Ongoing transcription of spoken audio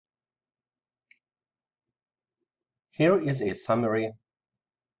Here is a summary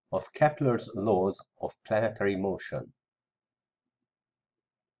of Kepler's laws of planetary motion.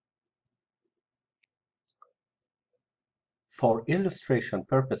 For illustration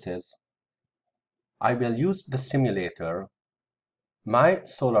purposes, I will use the simulator My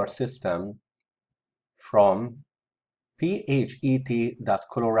Solar System from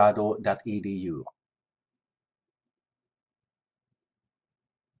phet.colorado.edu.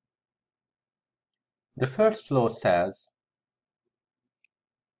 The first law says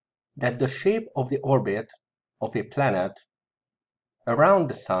that the shape of the orbit of a planet around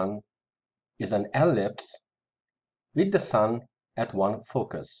the Sun is an ellipse with the Sun at one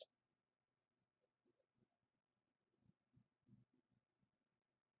focus.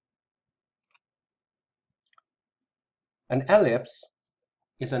 An ellipse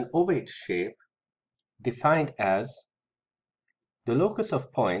is an ovate shape defined as the locus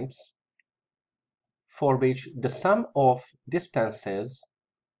of points for which the sum of distances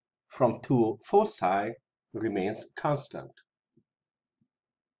from two foci remains constant.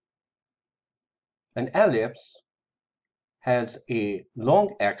 An ellipse has a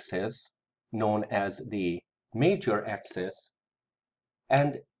long axis known as the major axis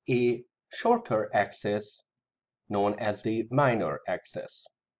and a shorter axis known as the minor axis.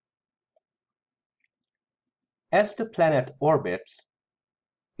 As the planet orbits,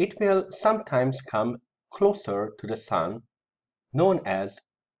 it will sometimes come closer to the Sun, known as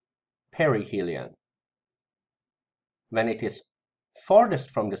perihelion. When it is farthest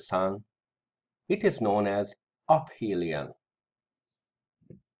from the Sun, it is known as aphelion.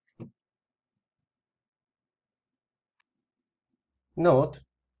 Note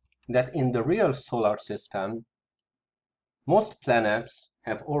that in the real solar system, most planets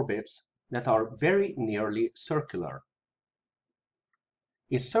have orbits that are very nearly circular.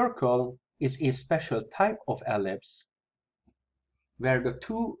 A circle is a special type of ellipse where the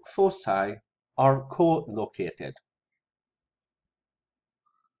two foci are co-located.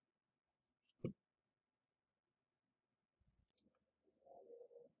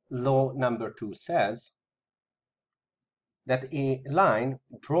 Law number 2 says that a line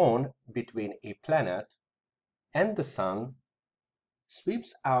drawn between a planet and the Sun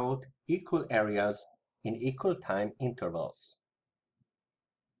sweeps out equal areas in equal time intervals.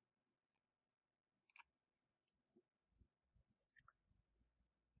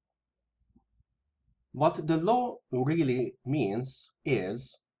 What the law really means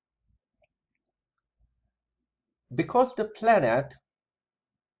is, because the planet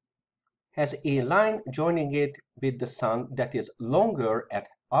has a line joining it with the Sun that is longer at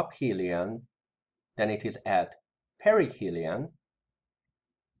aphelion than it is at perihelion,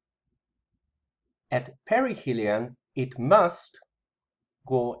 it must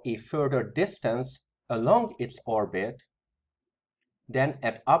go a further distance along its orbit than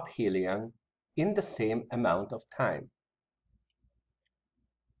at aphelion in the same amount of time.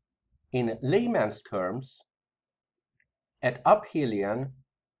 In layman's terms, at aphelion,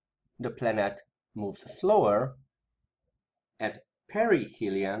 the planet moves slower. At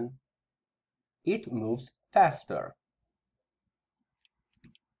perihelion, it moves faster.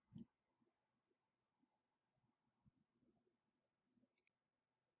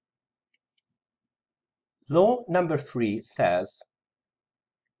 Law number 3 says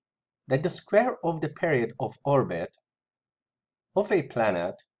that the square of the period of orbit of a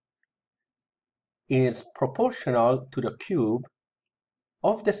planet is proportional to the cube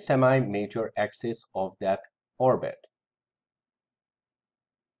of the semi-major axis of that orbit.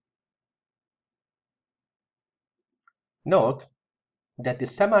 Note that the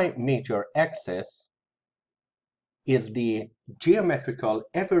semi-major axis is the geometrical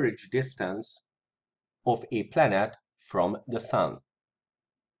average distance of a planet from the Sun.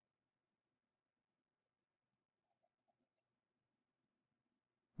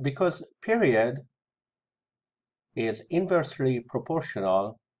 Because period is inversely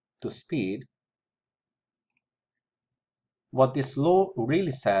proportional to speed, what this law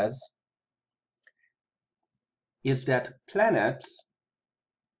really says is that planets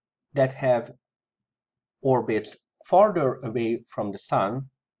that have orbits farther away from the Sun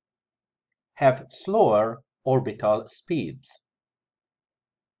have slower orbital speeds.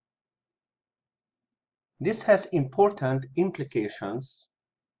 This has important implications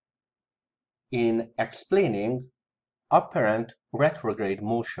in explaining apparent retrograde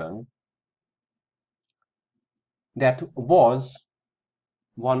motion that was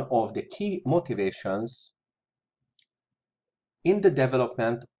one of the key motivations in the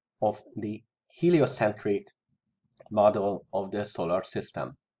development of the heliocentric model of the solar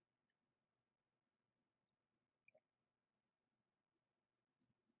system.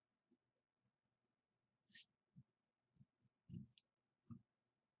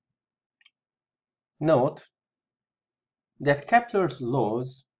 Note that Kepler's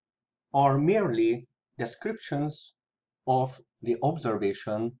laws are merely descriptions of the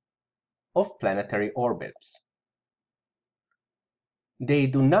observation of planetary orbits. They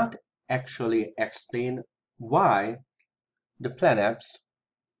do not actually explain why the planets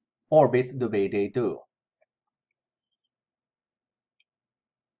orbit the way they do.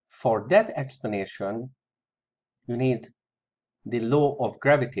 For that explanation, you need the law of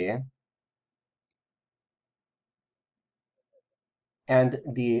gravity and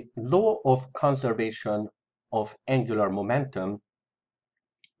the law of conservation of angular momentum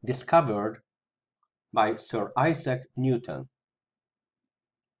discovered by Sir Isaac Newton.